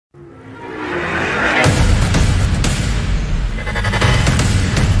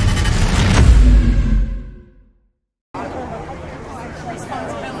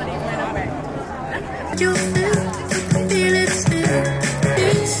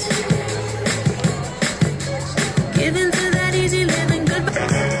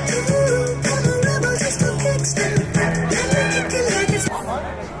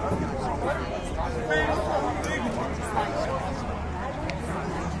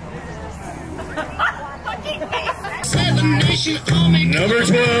Number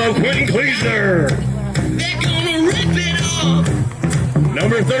 12, Quentin Kleesner. They're gonna rip it off.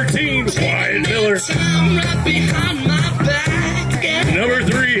 Number 13, Wyatt Miller. Right behind my back. Yeah. Number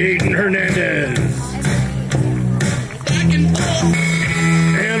 3, Hayden Hernandez. Back and forth.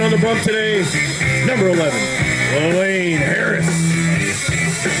 And on the bump today, number 11, Elaine Harris.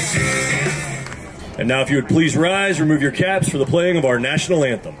 And now if you would please rise, remove your caps for the playing of our national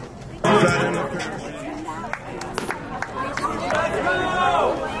anthem.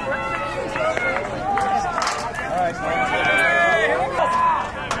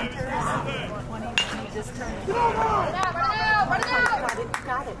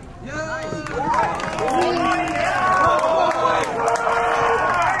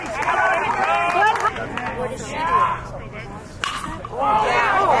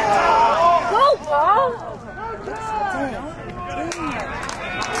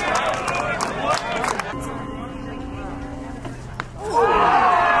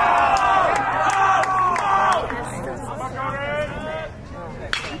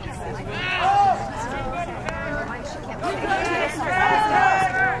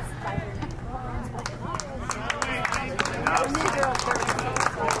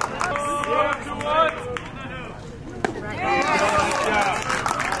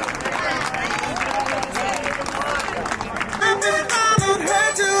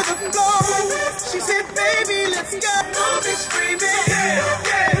 She said, baby, let's go. I'll be screaming. Yeah,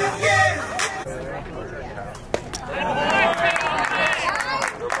 yeah, yeah.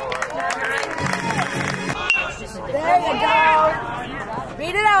 There you go.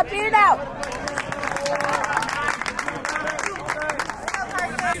 Beat it out, beat it out.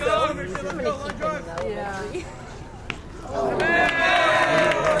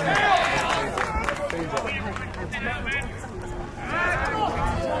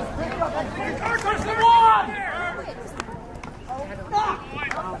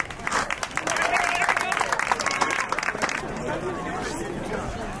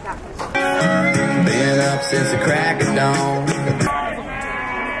 Been up since the crack of dawn.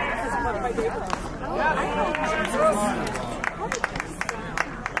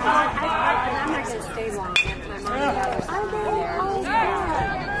 I'm not going to stay long. My mom and dad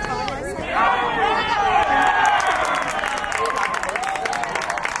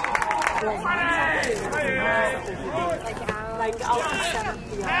are like I'll be 7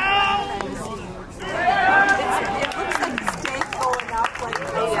 p.m. It looks like the steak going up like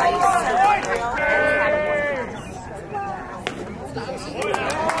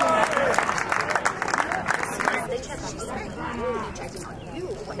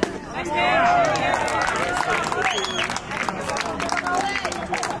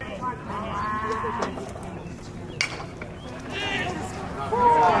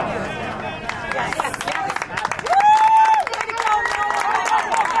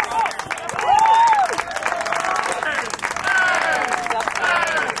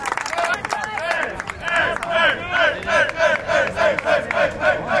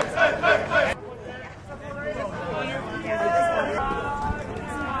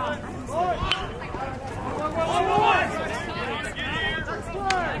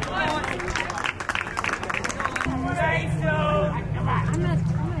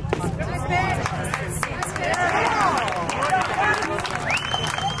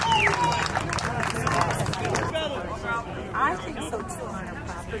I think so too on our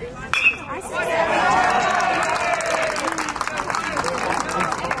property.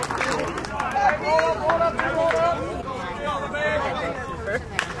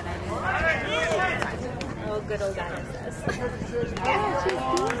 Oh, good old ISS.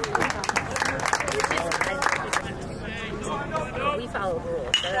 We follow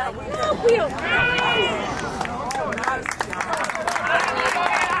rules. We don't.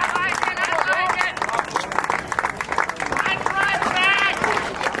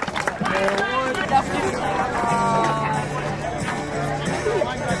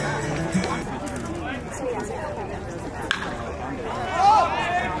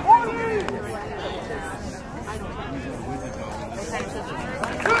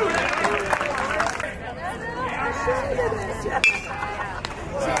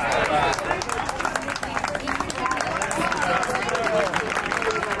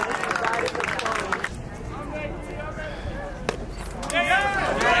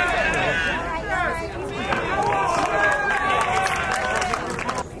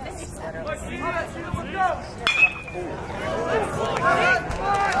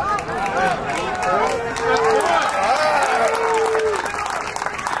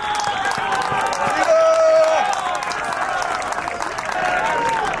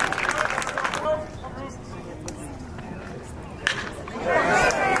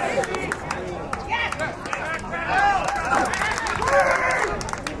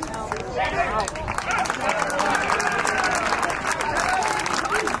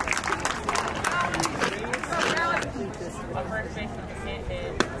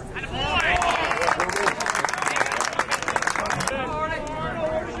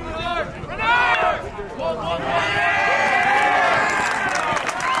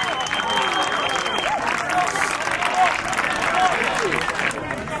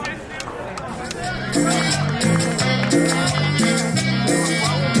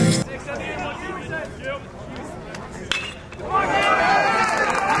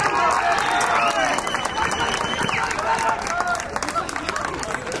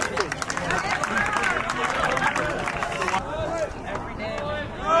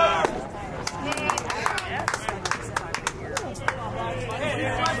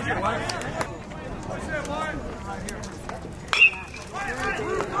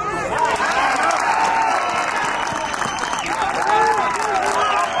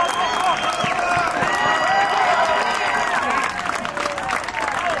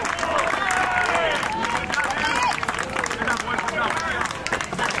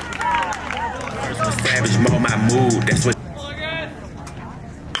 Savage mode, my mood. That's what.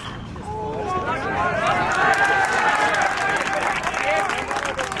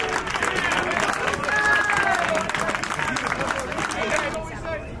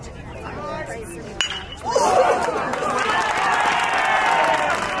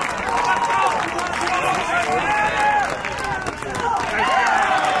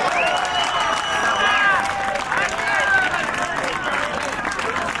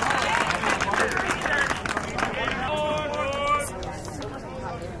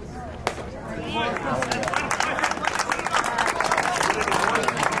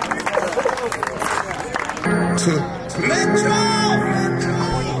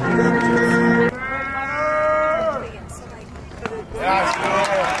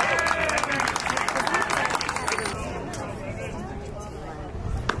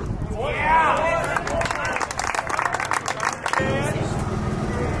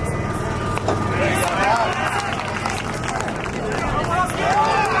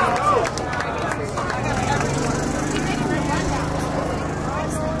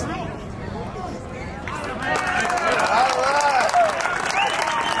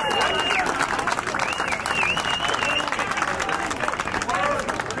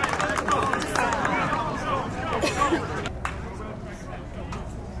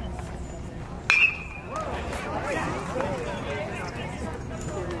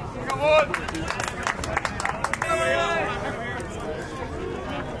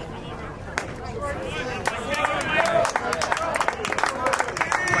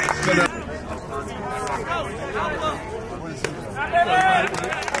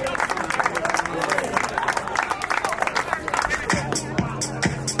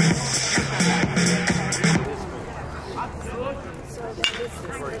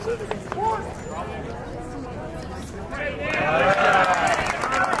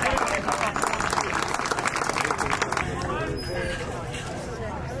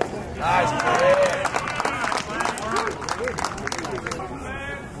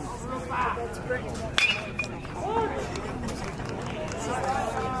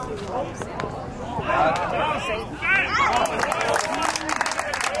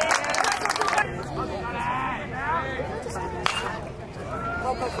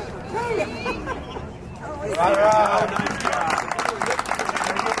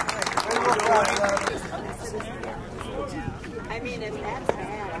 I mean, if that's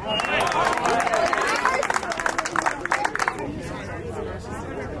bad.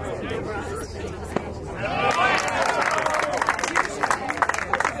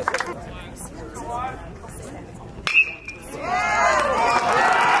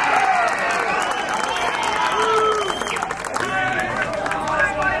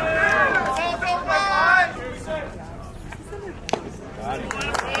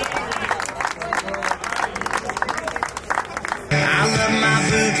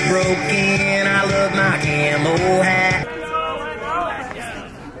 Broken, I love my camo hat.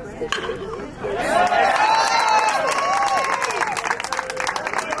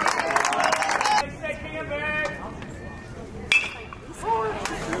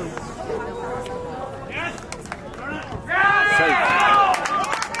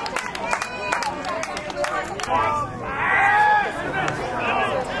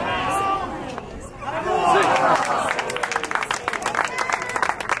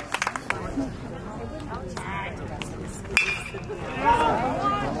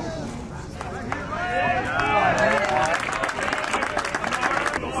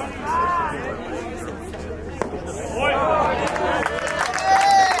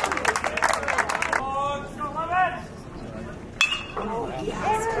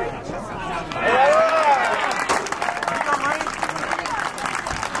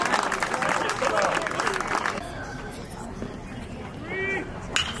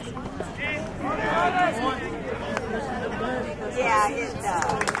 Yeah, it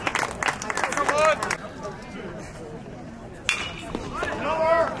does.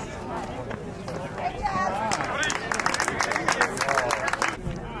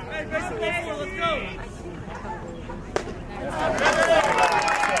 Let's go.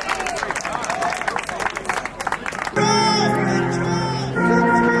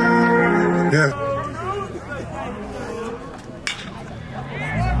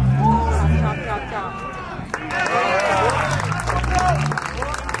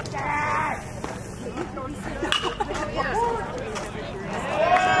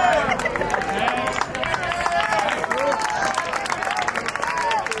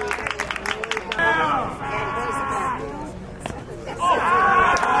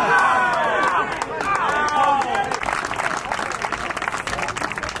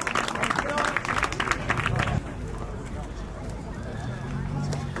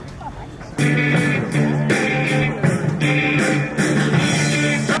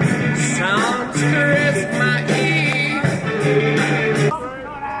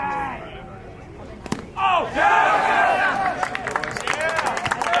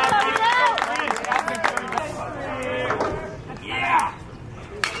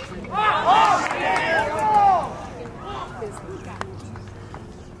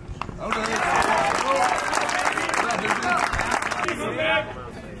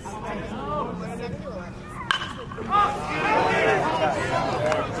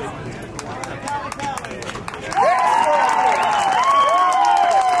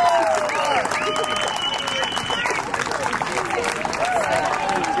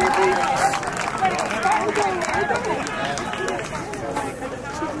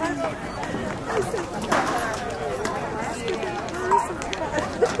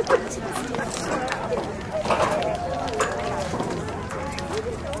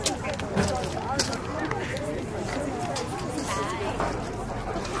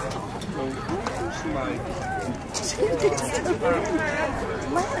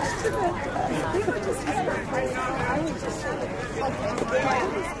 My